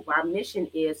so our mission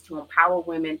is to empower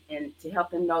women and to help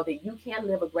them know that you can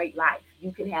live a great life.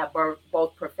 You can have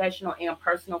both professional and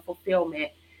personal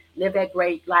fulfillment, live that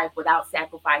great life without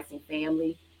sacrificing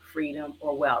family, freedom,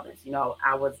 or wellness.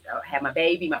 I was had my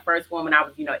baby, my first woman. I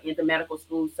was, in the medical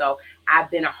school, so I've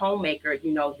been a homemaker,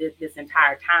 this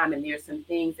entire time. And there's some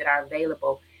things that are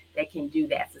available that can do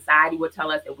that. Society will tell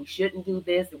us that we shouldn't do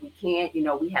this, that we can't.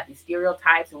 We have these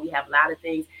stereotypes, and we have a lot of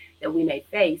things that we may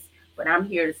face. But I'm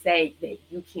here to say that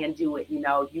you can do it.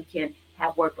 You can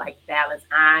have work-life balance.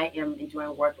 I am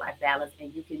enjoying work-life balance,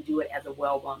 and you can do it as a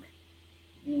well woman.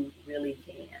 You really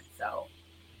can. So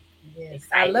yes,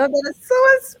 excited. I love that. It's so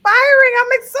inspiring.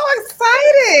 I'm so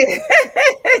excited.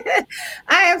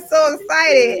 I am so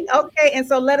excited. Okay, and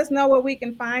so let us know where we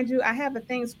can find you. I have a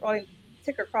thing scrolling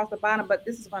ticker across the bottom, but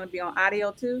this is going to be on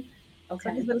audio too. Okay,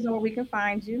 so just let us know where we can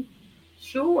find you.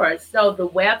 Sure. So the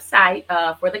website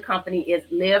for the company is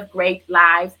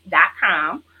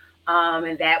livegreatlives.com.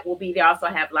 And that will be, they also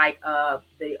have like the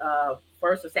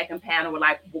first or second panel with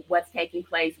like what's taking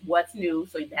place, what's new.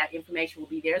 So that information will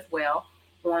be there as well.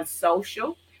 On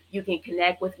social, you can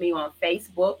connect with me on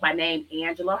Facebook. My name,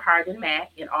 Angela Hardin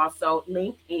Mack, and also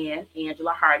LinkedIn,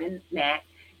 Angela Hardin Mack.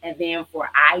 And then for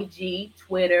IG,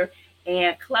 Twitter,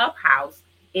 and Clubhouse,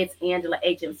 it's Angela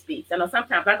HM Speaks. I know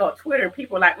sometimes I go on Twitter and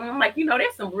people are like, I'm like,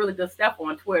 there's some really good stuff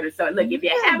on Twitter. So look, if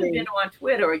you haven't been on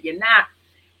Twitter or you're not,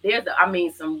 there's,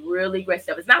 some really great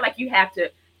stuff. It's not like you have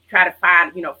to try to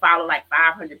find, follow like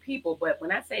 500 people. But when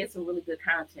I say it's some really good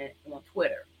content on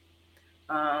Twitter,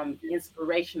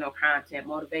 inspirational content,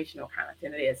 motivational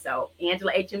content, it is. So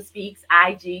Angela HM Speaks,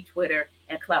 IG, Twitter,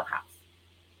 and Clubhouse.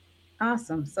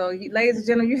 Awesome. So, ladies and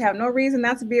gentlemen, you have no reason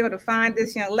not to be able to find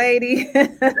this young lady.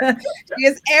 She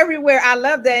is everywhere. I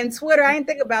love that. And Twitter, I didn't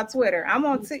think about Twitter. I'm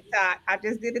on TikTok. I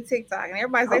just did a TikTok, and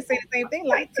everybody's saying the same thing,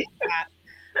 like TikTok.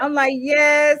 I'm like,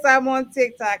 yes, I'm on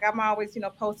TikTok. I'm always,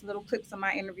 posting little clips of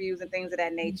my interviews and things of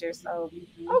that nature. So,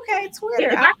 okay,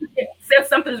 Twitter. Yeah, said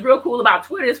something that's real cool about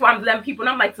Twitter. That's why I'm letting people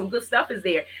know. I'm like, some good stuff is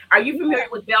there. Are you familiar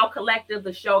with Bell Collective?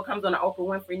 The show comes on the Oprah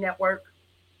Winfrey Network.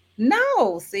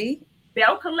 No, see.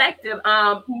 Bell Collective.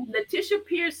 Letitia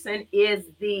Pearson is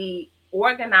the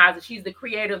organizer. She's the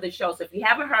creator of the show. So if you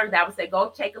haven't heard of that, I would say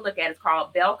go take a look at it. It's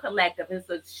called Bell Collective. It's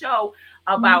a show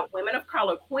about women of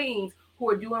color, queens, who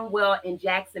are doing well in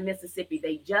Jackson, Mississippi.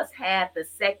 They just had the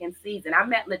second season. I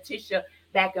met Letitia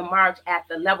back in March at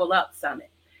the Level Up Summit.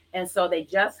 And so they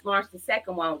just launched the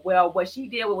second one. Well, what she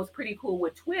did, what was pretty cool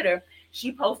with Twitter,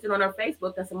 she posted on her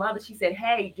Facebook and some others. She said,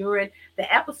 hey, during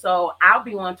the episode, I'll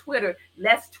be on Twitter.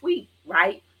 Let's tweet,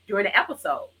 right? During the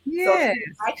episode. Yes. So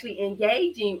she's actually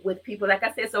engaging with people. Like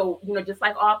I said, so, just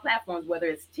like all platforms, whether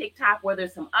it's TikTok, whether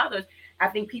it's some others, I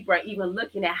think people are even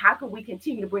looking at how can we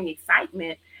continue to bring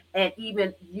excitement and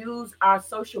even use our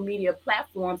social media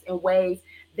platforms in ways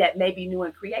that may be new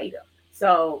and creative.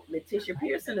 So Letitia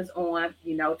Pearson is on,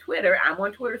 Twitter. I'm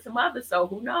on Twitter, some others. So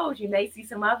who knows? You may see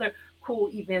some other cool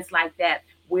events like that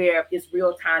where it's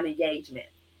real-time engagement.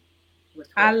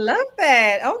 I love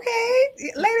that. Okay.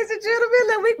 Ladies and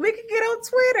gentlemen, we can get on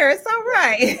Twitter. It's all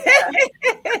right.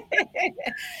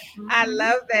 I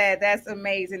love that. That's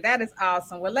amazing. That is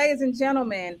awesome. Well, ladies and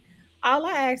gentlemen, all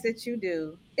I ask that you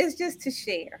do is just to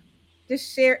share.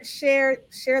 Just share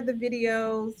the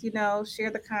videos,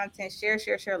 share the content, share,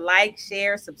 like,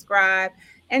 share, subscribe,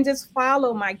 and just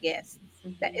follow my guests.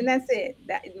 And that's it.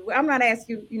 I'm not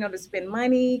asking you, to spend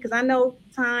money, because I know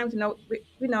times,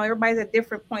 everybody's at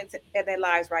different points in their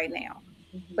lives right now.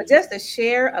 But just to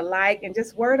share, a like, and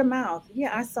just word of mouth.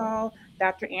 Yeah, I saw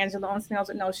Dr. Angela on Snails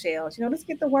with No Shells. Let's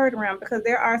get the word around, because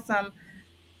there are some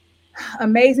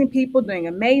amazing people doing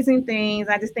amazing things.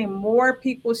 I just think more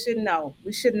people should know.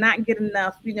 We should not get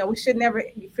enough. We should never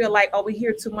feel like, oh, we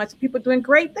hear too much. People doing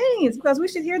great things, because we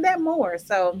should hear that more.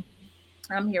 So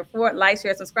I'm here for it. Like,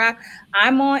 share, subscribe.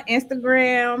 I'm on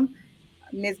Instagram,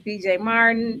 Miss BJ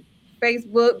Martin.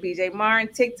 Facebook, BJ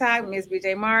Martin, TikTok, Miss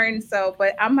BJ Martin. So,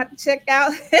 but I'm going to check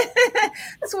out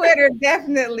Twitter,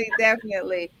 definitely,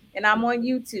 definitely. And I'm on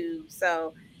YouTube.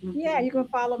 So, yeah, you can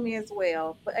follow me as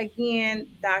well. But again,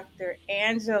 Dr.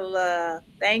 Angela,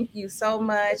 thank you so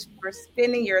much for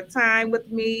spending your time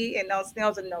with me and those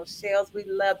snails and those shells. We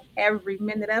loved every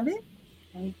minute of it.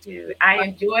 Thank you. I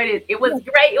enjoyed it. It was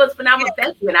great. It was phenomenal.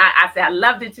 Thank you. And I said I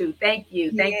loved it too. Thank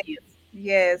you. Thank Yes, you.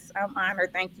 yes, I'm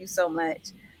honored. Thank you so much.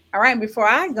 All right, before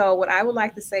I go, what I would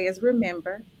like to say is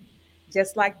remember,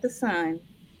 just like the sun,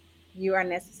 you are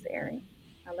necessary.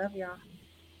 I love y'all.